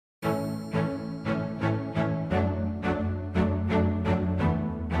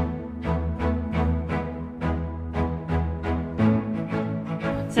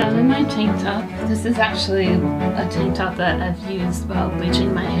So I'm in my tank top. This is actually a tank top that I've used while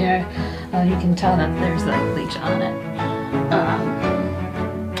bleaching my hair. You can tell that there's like bleach on it.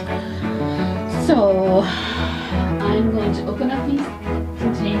 So I'm going to open up these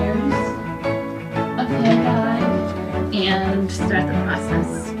containers of hair dye and start the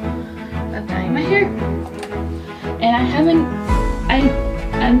process of dyeing my hair. And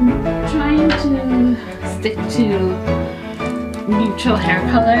I'm trying to stick to neutral hair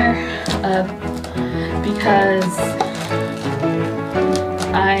color because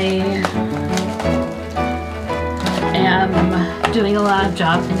I am doing a lot of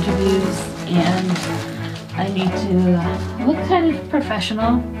job interviews and I need to look kind of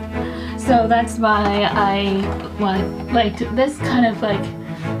professional. So that's why I want like this kind of like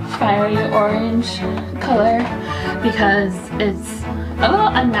fiery orange color, because it's a little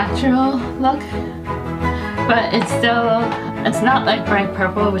unnatural look, but it's not like bright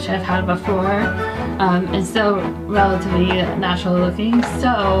purple, which I've had before. It's still relatively natural looking,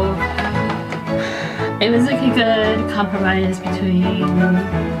 so it was like a good compromise between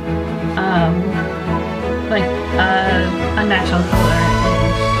like a natural color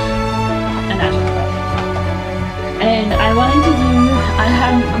and a natural color. And I wanted to do,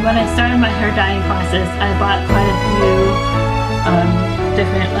 when I started my hair dyeing process, I bought quite a few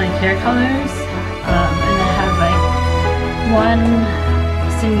different like hair colors, and I have like one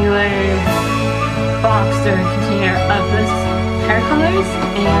singular box or container of this hair colors,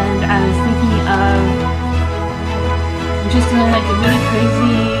 and I was thinking of just doing like a really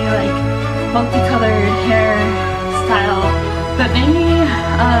crazy like multicolored hair style, but maybe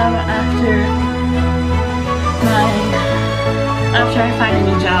after I find a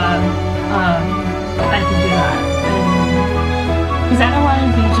new job, I can do that. Because I don't want to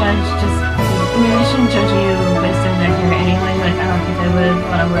be judged I shouldn't judge you based on their hair anyway. Like, I don't think I would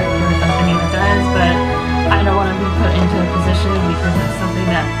want to work for a company that does, but I don't want to be put into a position because it's something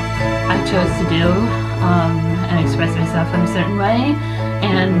that I chose to do, and express myself in a certain way.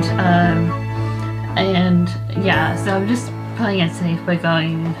 And yeah, so I'm just playing it safe by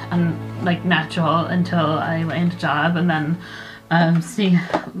going like natural until I land a job, and then see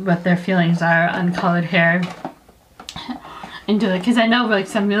what their feelings are on colored hair and do it. Because I know like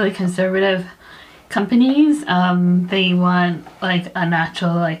some really conservative companies, they want like a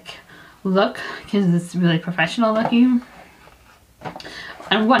natural like look because it's really professional looking.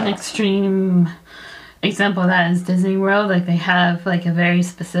 And one extreme example of that is Disney World. Like, they have like a very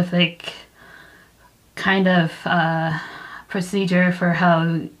specific kind of procedure for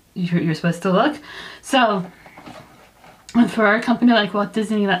how you're supposed to look. So for a company like Walt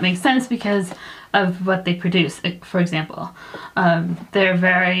Disney, that makes sense because of what they produce. For example, they're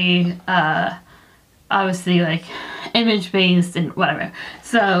very obviously like image based and whatever.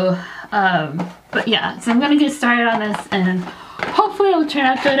 So but yeah, so I'm gonna get started on this and hopefully it'll turn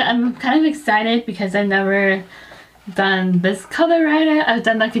out good. I'm kind of excited because I've never done this color red. I've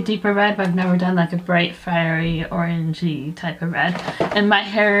done like a deeper red, but I've never done like a bright fiery orangey type of red. And my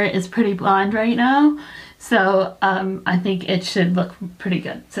hair is pretty blonde right now, so I think it should look pretty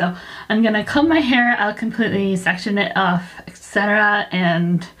good. So I'm gonna comb my hair out completely, section it off, etc.,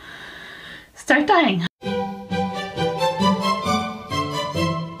 and start dyeing.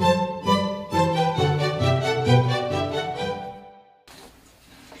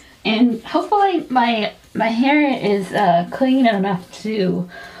 And hopefully my hair is clean enough to,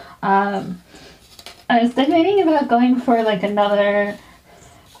 I was thinking about going for like another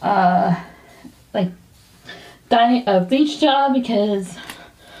like bleach job, because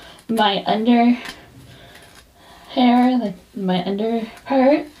my under hair, like my under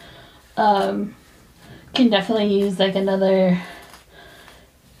part, can definitely use like another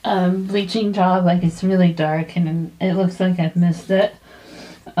bleaching job. Like, it's really dark and it looks like I've missed it.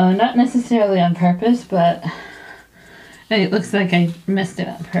 Not necessarily on purpose, but it looks like I missed it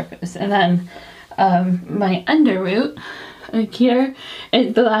on purpose. And then my underroot, like here,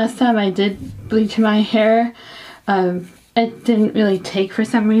 the last time I did bleach my hair, it didn't really take for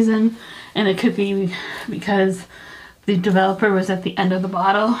some reason, and it could be because the developer was at the end of the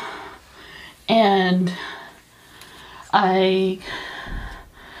bottle, and I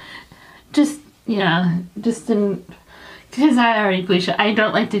just didn't. Because I already bleached it. I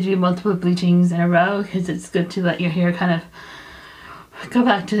don't like to do multiple bleachings in a row because it's good to let your hair kind of go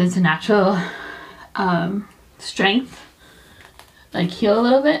back to its natural strength, like heal a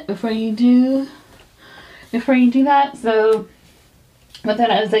little bit before you do that. So, but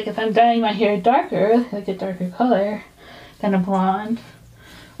then I was like, if I'm dyeing my hair darker, like a darker color than a blonde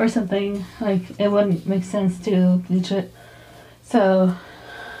or something, like, it wouldn't make sense to bleach it. So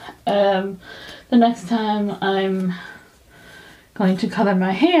The next time I'm going to color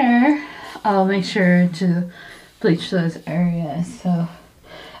my hair, I'll make sure to bleach those areas. So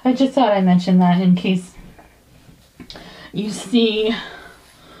I just thought I'd mention that in case you see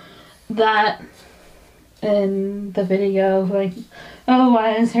that in the video, like, oh,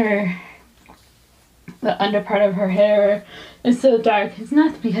 why is the under part of her hair is so dark. It's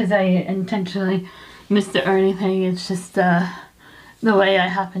not because I intentionally missed it or anything, it's just the way I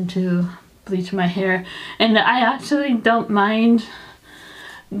happen to bleach my hair. And I actually don't mind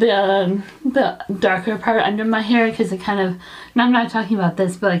the darker part under my hair, because it kind of, and I'm not talking about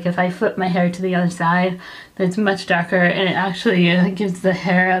this, but like if I flip my hair to the other side, it's much darker, and it actually gives the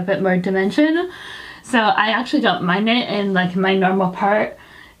hair a bit more dimension. So I actually don't mind it, and like my normal part,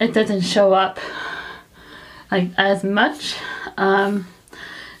 it doesn't show up like as much.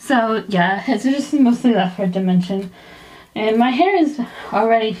 So yeah, it's just mostly left for dimension. And my hair is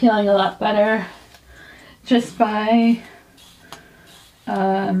already feeling a lot better just by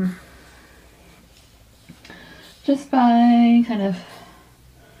kind of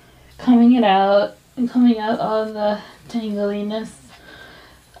combing it out and combing out all the tangliness.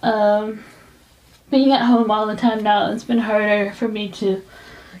 Being at home all the time now, it's been harder for me to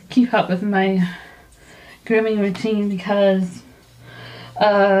keep up with my grooming routine because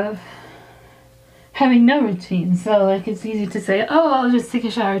of having no routine. So like it's easy to say, oh, I'll just take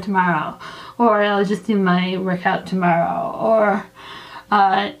a shower tomorrow, or I'll just do my workout tomorrow, or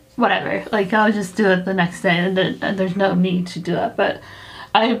whatever, like I'll just do it the next day, and there's no need to do it. But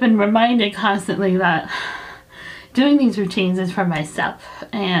I've been reminded constantly that doing these routines is for myself,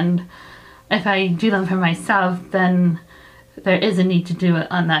 and if I do them for myself, then there is a need to do it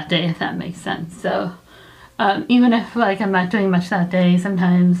on that day, if that makes sense. So even if like I'm not doing much that day,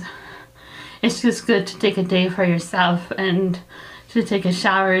 sometimes it's just good to take a day for yourself and to take a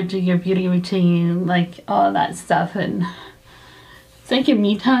shower, do your beauty routine, like all of that stuff. And it's like your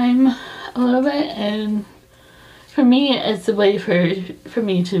me time a little bit, and for me it's a way for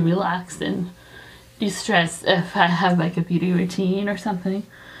me to relax and de-stress if I have like a beauty routine or something.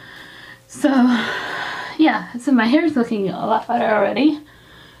 So yeah, so my hair is looking a lot better already.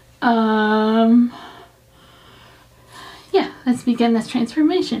 Yeah, let's begin this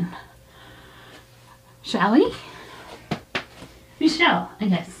transformation. Shall we? We shall, I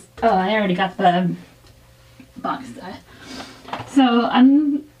guess. Oh, I already got the box dye. So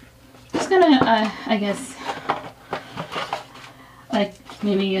I'm just gonna, I guess, like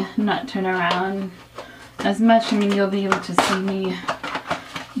maybe not turn around as much. I mean, you'll be able to see me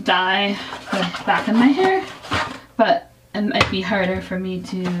dye the back of my hair, but it might be harder for me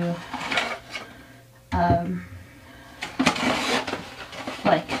to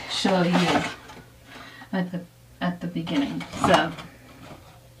like show you at the beginning. So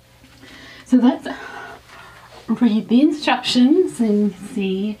let's read the instructions and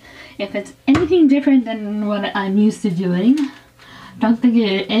see if it's anything different than what I'm used to doing. Don't think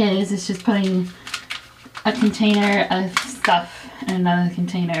it is. It's just putting a container of stuff in another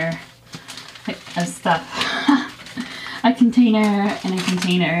container of stuff. A container and a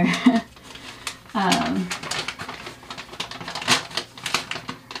container.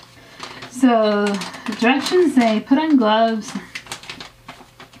 So the directions say put on gloves.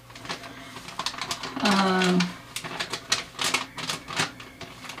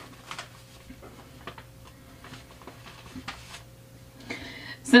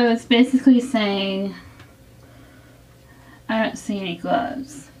 So it's basically saying, I don't see any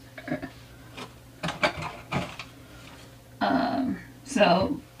gloves.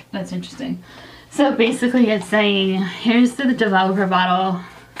 So that's interesting. So basically it's saying, here's the developer bottle,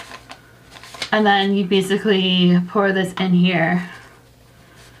 and then you basically pour this in here,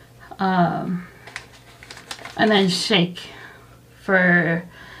 and then shake for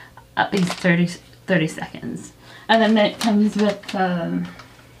at least 30 seconds. And then it comes with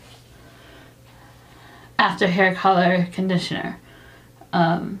after hair color conditioner,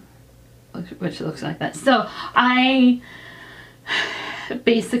 which looks like that. So I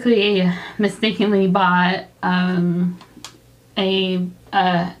basically mistakenly bought a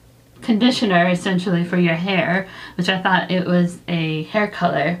conditioner essentially for your hair, which I thought it was a hair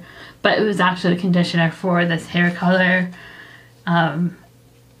color, but it was actually a conditioner for this hair color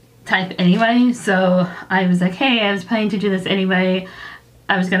type anyway. So I was like, hey, I was planning to do this anyway.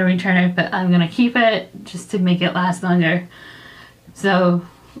 I was going to return it, but I'm going to keep it just to make it last longer. So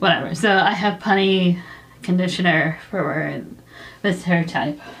whatever. So I have plenty conditioner for this hair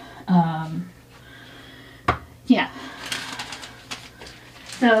type. Yeah.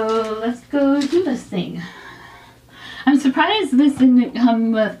 So let's go do this thing. I'm surprised this didn't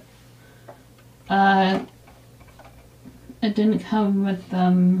come with it didn't come with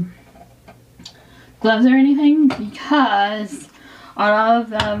gloves or anything because all of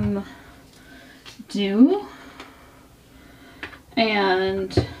them do.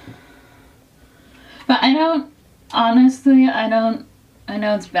 But I don't, honestly, I know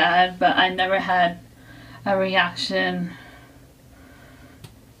it's bad, but I never had a reaction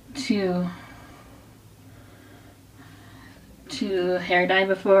to hair dye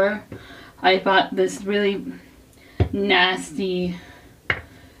before. I bought this really nasty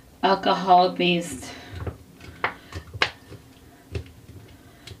alcohol-based,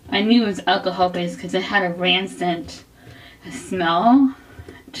 I knew it was alcohol-based because it had a rancid smell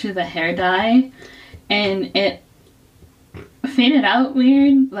to the hair dye, and it faded out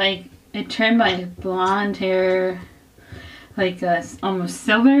weird. Like, it turned my blonde hair like almost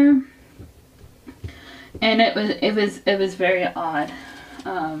silver, and it was very odd.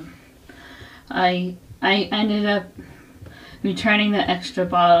 I ended up returning the extra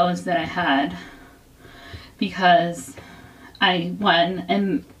bottles that I had because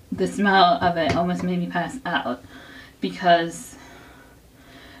and the smell of it almost made me pass out because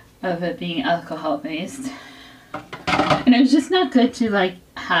of it being alcohol based, and it was just not good to like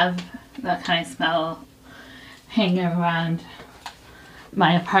have that kind of smell hanging around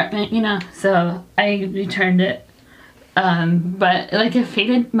my apartment, you know. So I returned it, but like it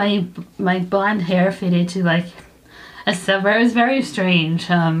faded, my blonde hair faded to like a silver. It was very strange.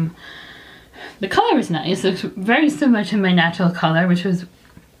 The color was nice. It was very similar to my natural color, which was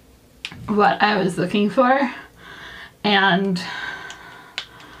what I was looking for. And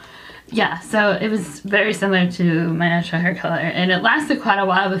yeah, so it was very similar to my natural hair color, and it lasted quite a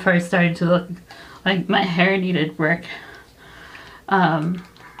while before it started to look like my hair needed work.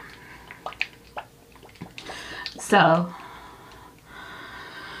 So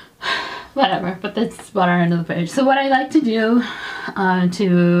whatever, but that's water under the bridge. So what I like to do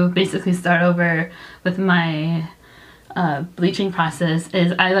to basically start over with my bleaching process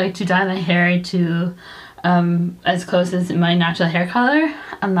is I like to dye my hair to as close as my natural hair color,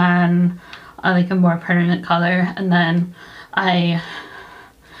 and then like a more permanent color, and then I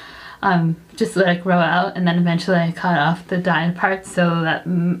just let it grow out, and then eventually I cut off the dyed part so that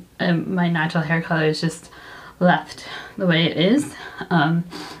my natural hair color is just left the way it is.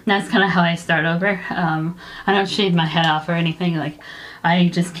 That's kind of how I start over. I don't shave my head off or anything. Like, I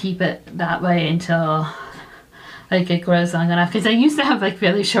just keep it that way until like it grows long enough, because I used to have like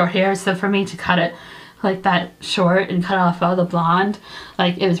really short hair, so for me to cut it like that short and cut off all the blonde,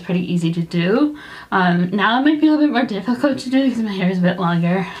 like it was pretty easy to do. Now it might be a little bit more difficult to do because my hair is a bit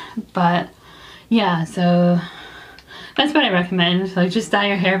longer, but yeah, so that's what I recommend. Like, just dye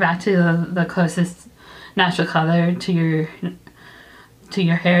your hair back to the closest natural color to your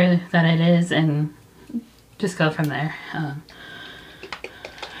hair that it is, and just go from there.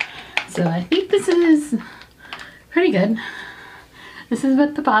 So I think this is pretty good. This is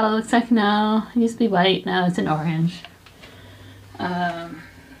what the bottle looks like now. It used to be white, now it's an orange.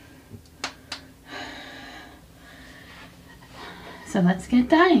 So let's get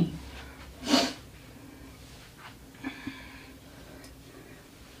dyeing.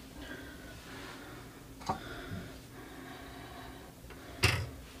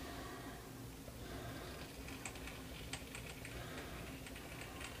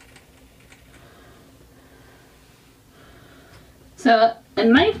 So it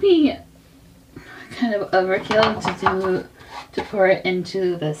might be kind of overkill to pour it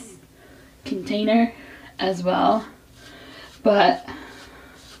into this container as well, but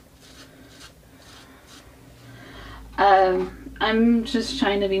I'm just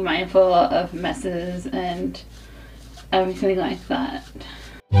trying to be mindful of messes and everything like that.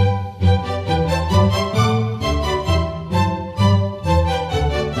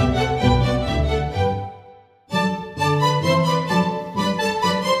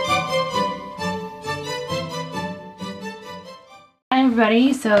 I'm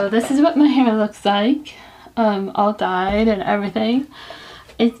ready, so this is what my hair looks like, all dyed and everything.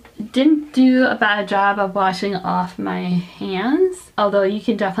 It didn't do a bad job of washing off my hands, although you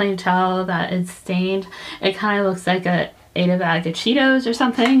can definitely tell that it's stained. It kind of looks like I ate a bag of Cheetos or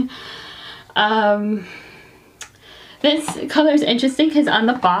something. This color is interesting because on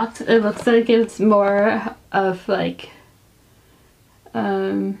the box it looks like it's more of like, I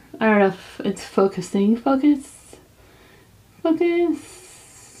don't know if it's focus. I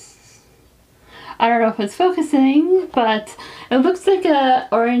don't know if it's focusing, but it looks like a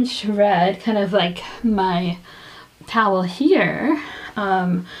orange red, kind of like my towel here.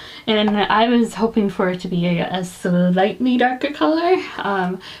 and I was hoping for it to be a slightly darker color,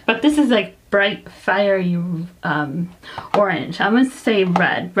 but this is like bright fiery orange. I must say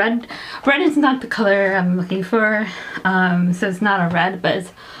red. Red is not the color I'm looking for, so it's not a red, but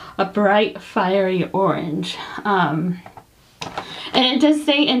it's a bright fiery orange. And it does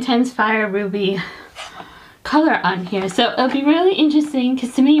say Intense Fire Ruby color on here, so it'll be really interesting,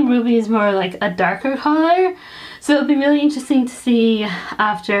 because to me ruby is more like a darker color, so it'll be really interesting to see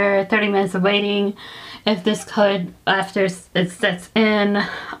after 30 minutes of waiting if this color, after it sets in,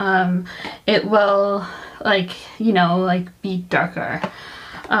 it will, like, you know, like be darker.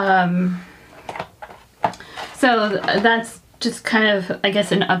 So that's just kind of, I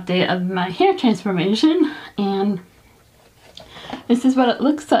guess, an update of my hair transformation, and this is what it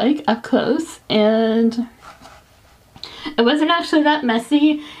looks like up close, and it wasn't actually that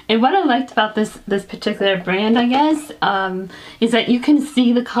messy. And what I liked about this particular brand, I guess, is that you can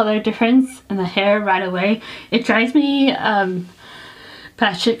see the color difference in the hair right away. It drives me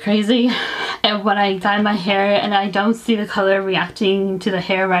batshit crazy and when I dye my hair and I don't see the color reacting to the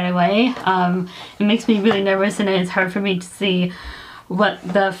hair right away. It makes me really nervous, and it's hard for me to see what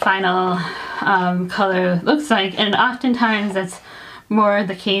the final color looks like. And oftentimes that's more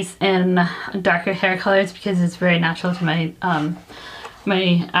the case in darker hair colors, because it's very natural to my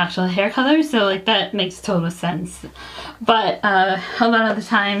my actual hair color, so like that makes total sense. But a lot of the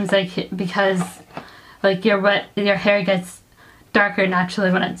times, like, because like your hair gets darker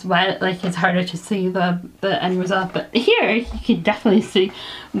naturally when it's wet, like it's harder to see the end result. But here you can definitely see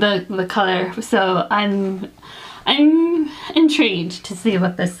the color, so I'm intrigued to see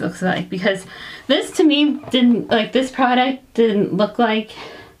what this looks like, because this to me didn't, like, this product didn't look like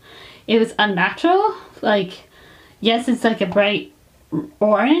it was unnatural. Like, yes, it's like a bright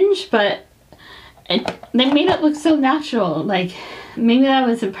orange, but they made it look so natural. Like, maybe that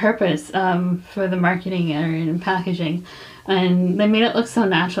was the purpose for the marketing and packaging, and they made it look so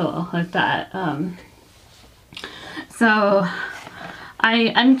natural like that. So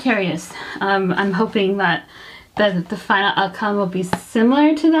I'm curious. I'm hoping that the final outcome will be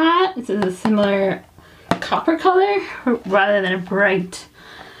similar to that. It's a similar copper color rather than a bright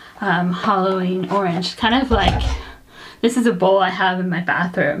Halloween orange. Kind of like, this is a bowl I have in my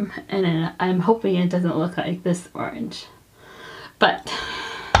bathroom, and I'm hoping it doesn't look like this orange. But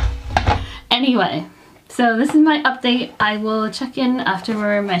anyway, so this is my update. I will check in after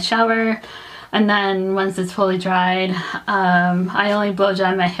my shower, and then once it's fully dried, I only blow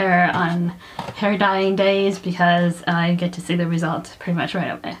dry my hair on hair dyeing days because I get to see the results pretty much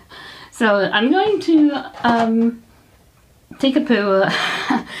right away. So I'm going to take a poo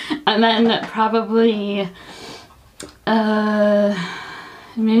and then probably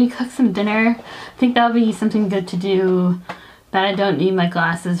maybe cook some dinner. I think that'll be something good to do that I don't need my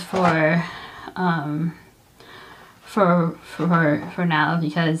glasses for now,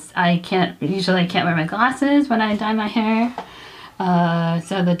 because I can't wear my glasses when I dye my hair,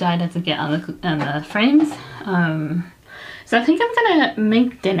 so the dye doesn't get on the frames. So I think I'm gonna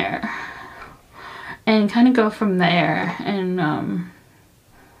make dinner and kind of go from there, and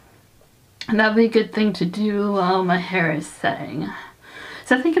that'll be a good thing to do while my hair is setting.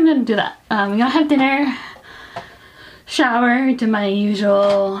 So I think I'm gonna do that. I'm gonna have dinner, shower, do my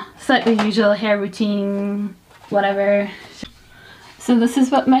slightly usual hair routine, whatever. So this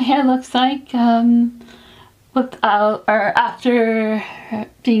is what my hair looks like without, or after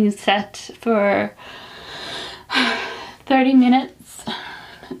being set for 30 minutes.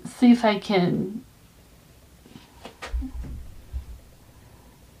 Let's see if I can.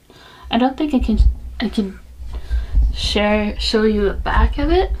 I don't think I can show you the back of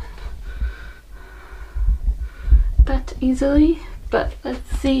it that easily, but let's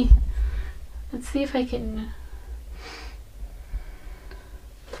see if I can.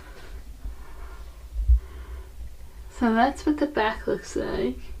 So that's what the back looks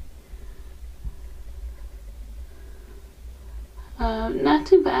like. Not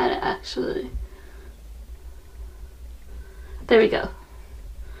too bad, actually. There we go.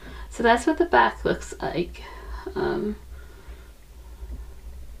 So that's what the back looks like.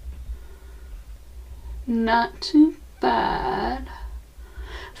 Not too bad.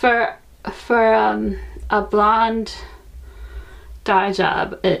 For a blonde dye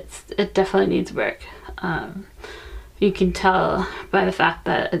job, it definitely needs work. You can tell by the fact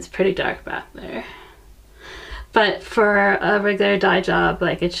that it's pretty dark back there. But for a regular dye job,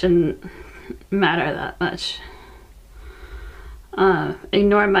 like, it shouldn't matter that much.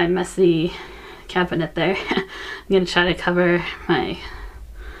 Ignore my messy cabinet there. I'm gonna try to cover my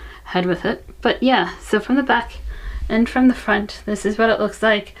head with it. But yeah, so from the back, And from the front, this is what it looks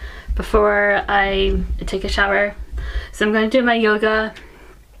like before I take a shower. So I'm going to do my yoga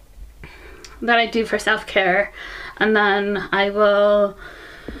that I do for self-care, and then I will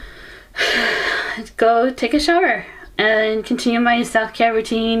go take a shower and continue my self-care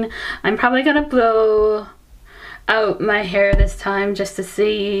routine. I'm probably gonna blow out my hair this time just to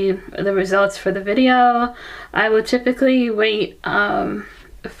see the results for the video. I will typically wait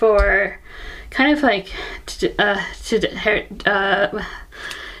for kind of like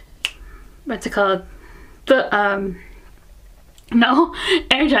what's it called? No,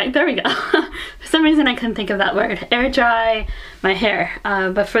 air dry, there we go. For some reason I couldn't think of that word. Air dry my hair.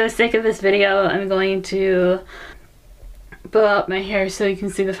 But for the sake of this video, I'm going to blow out my hair so you can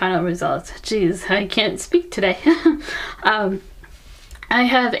see the final results. Jeez, I can't speak today. I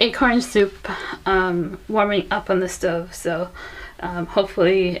have acorn soup warming up on the stove, so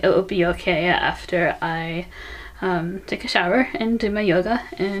hopefully it will be okay after I take a shower and do my yoga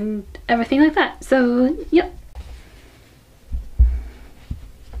and everything like that. So, yep.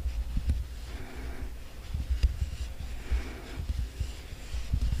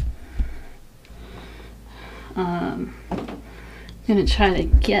 I'm gonna try to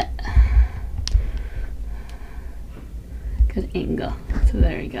get a good angle. So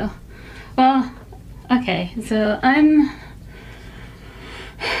there we go. Well, okay, so as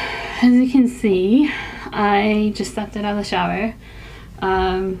you can see, I just stepped out of the shower.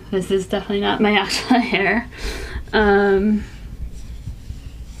 This is definitely not my actual hair.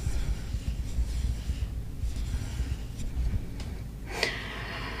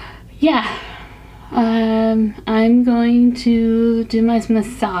 Yeah. I'm going to do my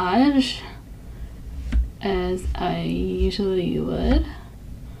massage as I usually would,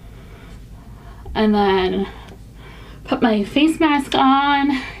 and then put my face mask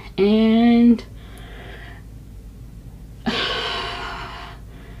on and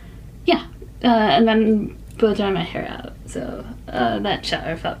yeah, and then blow dry my hair out. So that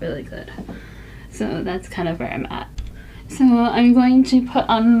shower felt really good. So that's kind of where I'm at. So I'm going to put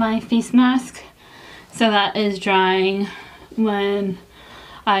on my face mask. So that is drying when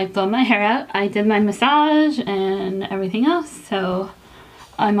I blow my hair out. I did my massage and everything else, so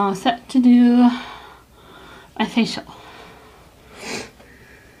I'm all set to do my facial.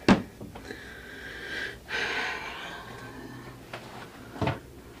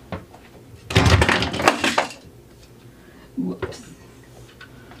 Whoops.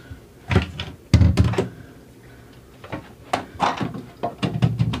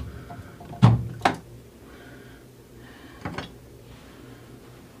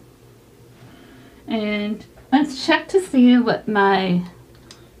 And let's check to see what my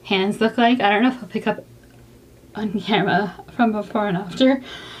hands look like. I don't know if I'll pick up on camera from before and after,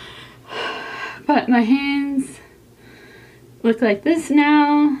 but my hands look like this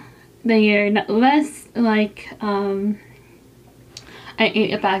now. They are less like I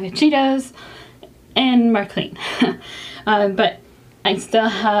ate a bag of Cheetos and more clean. But I still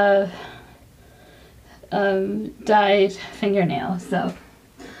have dyed fingernails, so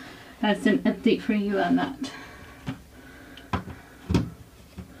that's an update for you on that.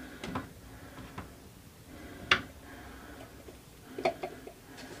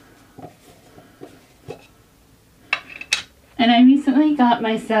 And I recently got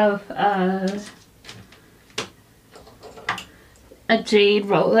myself a jade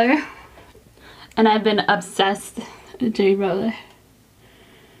roller, and I've been obsessed with a jade roller.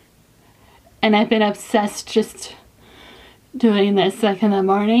 And I've been obsessed just doing this like in the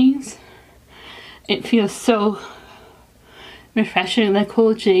mornings. It feels so refreshing. The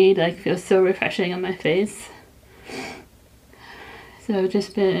cool jade like feels so refreshing on my face. So I've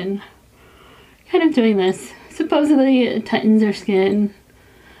just been kind of doing this. Supposedly it tightens your skin.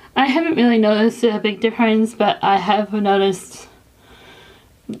 I haven't really noticed a big difference, but I have noticed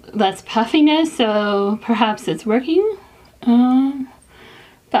less puffiness, so perhaps it's working.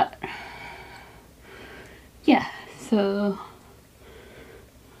 But yeah, so,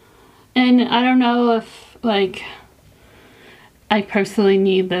 and I don't know if like I personally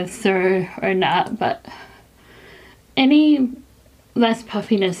need this or not, but any less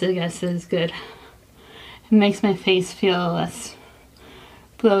puffiness I guess is good. It makes my face feel less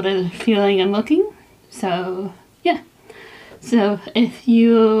bloated feeling and looking. So yeah, so if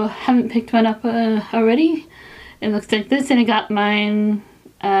you haven't picked one up already, it looks like this, and I got mine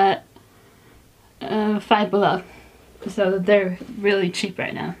at Five Below, so they're really cheap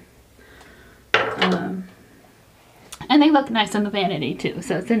right now. And they look nice on the vanity too,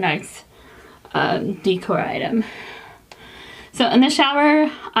 so it's a nice decor item. So in the shower,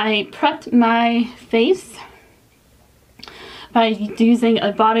 I prepped my face by using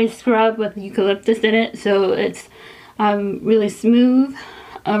a body scrub with eucalyptus in it, so it's really smooth.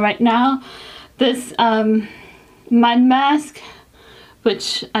 Right now, this mud mask,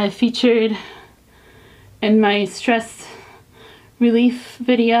 which I featured in my stress relief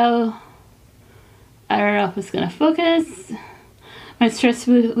video. I don't know if it's gonna focus. My stress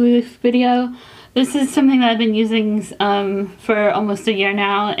relief video. This is something that I've been using for almost a year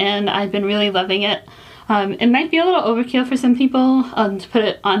now, and I've been really loving it. It might be a little overkill for some people to put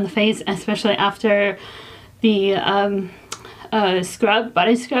it on the face, especially after the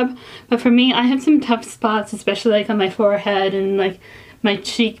body scrub. But for me, I have some tough spots, especially like on my forehead and like my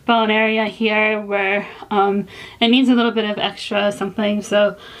cheekbone area here, where it needs a little bit of extra something.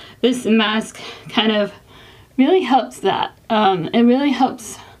 So this mask kind of really helps that. It really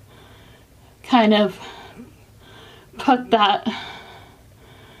helps kind of put that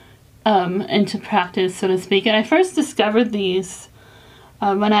into practice, so to speak. And I first discovered these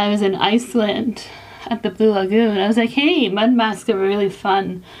when I was in Iceland at the Blue Lagoon. I was like, hey, mud masks are really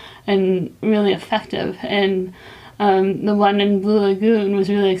fun and really effective. And the one in Blue Lagoon was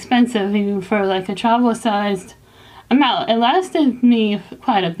really expensive, even for like a travel sized amount. It lasted me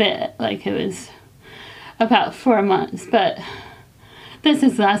quite a bit, like it was about 4 months, but this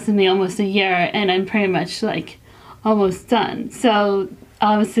has lasted me almost a year, and I'm pretty much like almost done. So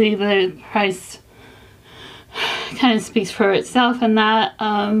obviously the price kind of speaks for itself in that.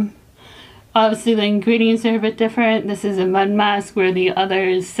 Obviously the ingredients are a bit different. This is a mud mask where the other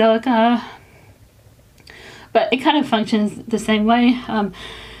is silica, but it kind of functions the same way.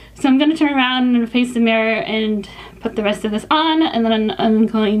 So I'm going to turn around and face the mirror and put the rest of this on, and then I'm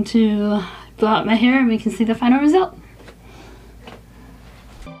going to blow out my hair and we can see the final result.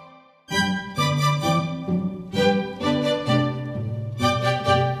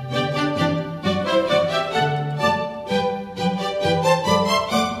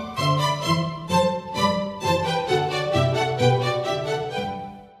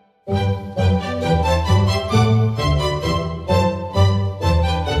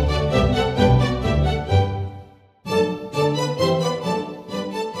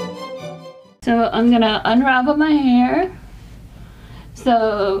 So I'm gonna unravel my hair.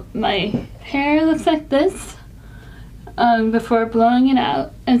 So my hair looks like this before blowing it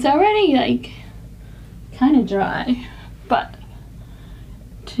out. It's already like kind of dry, but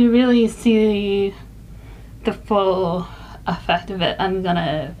to really see the full effect of it, I'm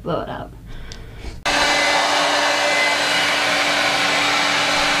gonna blow it out.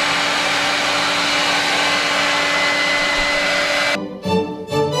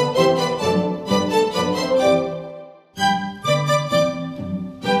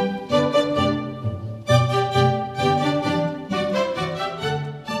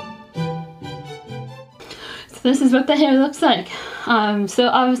 This is what the hair looks like. So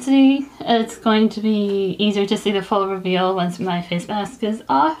obviously it's going to be easier to see the full reveal once my face mask is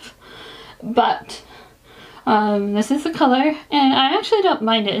off, but this is the color, and I actually don't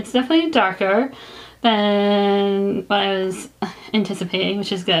mind it. It's definitely darker than what I was anticipating,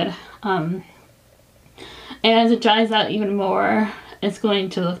 which is good. And as it dries out even more, it's going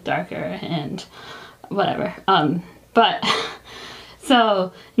to look darker and whatever. But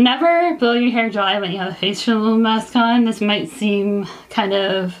so never blow your hair dry when you have a facial mask on. This might seem kind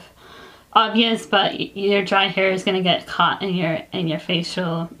of obvious, but your dry hair is gonna get caught in your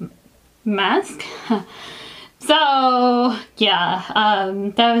facial mask. So yeah,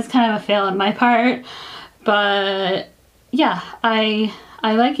 that was kind of a fail on my part, but yeah, I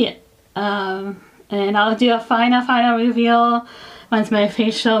like it. And I'll do a final reveal once my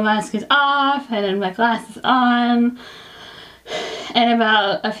facial mask is off and then my glasses on in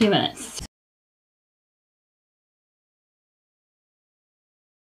about a few minutes.